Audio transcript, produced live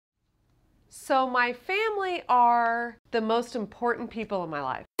So my family are the most important people in my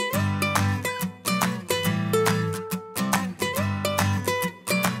life.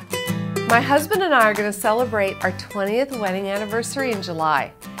 My husband and I are going to celebrate our 20th wedding anniversary in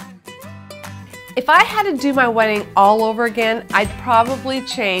July. If I had to do my wedding all over again, I'd probably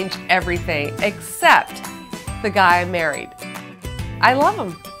change everything except the guy I married. I love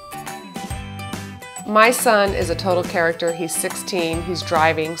him. My son is a total character. He's 16, he's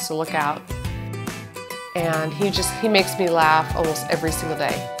driving, so look out. And he makes me laugh almost every single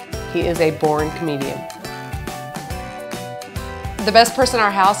day. He is a born comedian. The best person in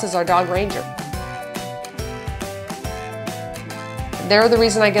our house is our dog Ranger. They're the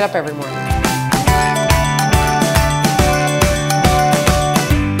reason I get up every morning.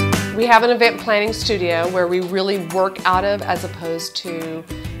 We have an event planning studio where we really work out of, as opposed to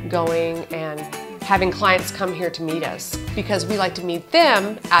going and having clients come here to meet us, because we like to meet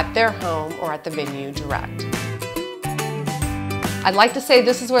them at their home or at the venue direct. I'd like to say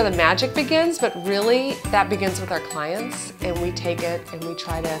this is where the magic begins, but really that begins with our clients, and we take it and we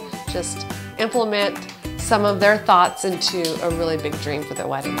try to just implement some of their thoughts into a really big dream for their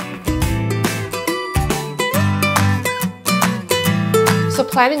wedding. So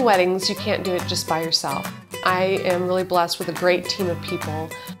planning weddings, you can't do it just by yourself. I am really blessed with a great team of people.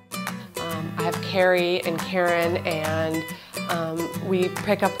 I have Carrie and Karen, and we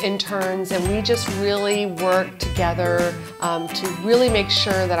pick up interns, and we just really work together to really make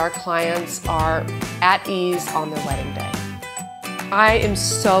sure that our clients are at ease on their wedding day. I am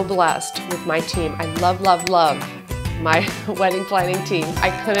so blessed with my team. I love, love, love my wedding planning team.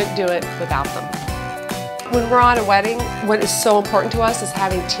 I couldn't do it without them. When we're on a wedding, what is so important to us is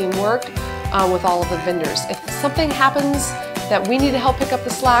having teamwork with all of the vendors. If something happens that we need to help pick up the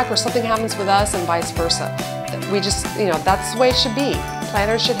slack, or something happens with us and vice versa, we just, that's the way it should be.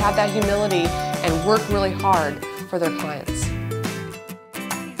 Planners should have that humility and work really hard for their clients.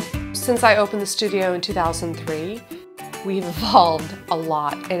 Since I opened the studio in 2003, we've evolved a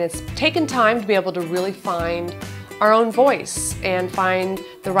lot, and it's taken time to be able to really find our own voice and find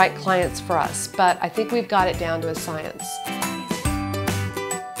the right clients for us, but I think we've got it down to a science.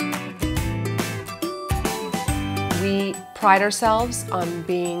 We pride ourselves on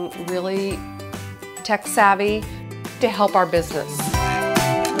being really tech savvy to help our business.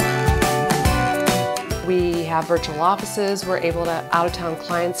 We have virtual offices. We're able to, out-of-town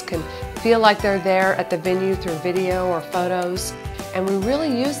clients can feel like they're there at the venue through video or photos, and we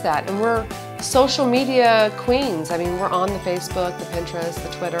really use that. And we're social media queens. I mean, we're on the Facebook, the Pinterest, the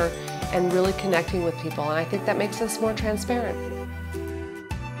Twitter, and really connecting with people, and I think that makes us more transparent.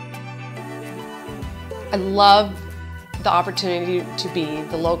 I love the opportunity to be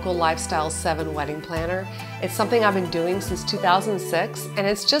the local Lifestyle 7 wedding planner. It's something I've been doing since 2006, and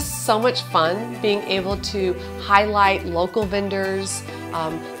it's just so much fun being able to highlight local vendors,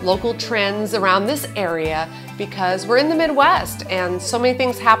 local trends around this area, because we're in the Midwest and so many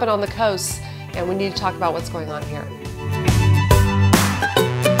things happen on the coast, and we need to talk about what's going on here.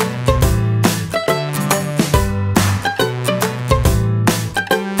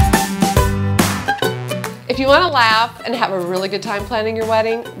 If you want to laugh and have a really good time planning your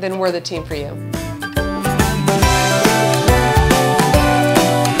wedding, then we're the team for you.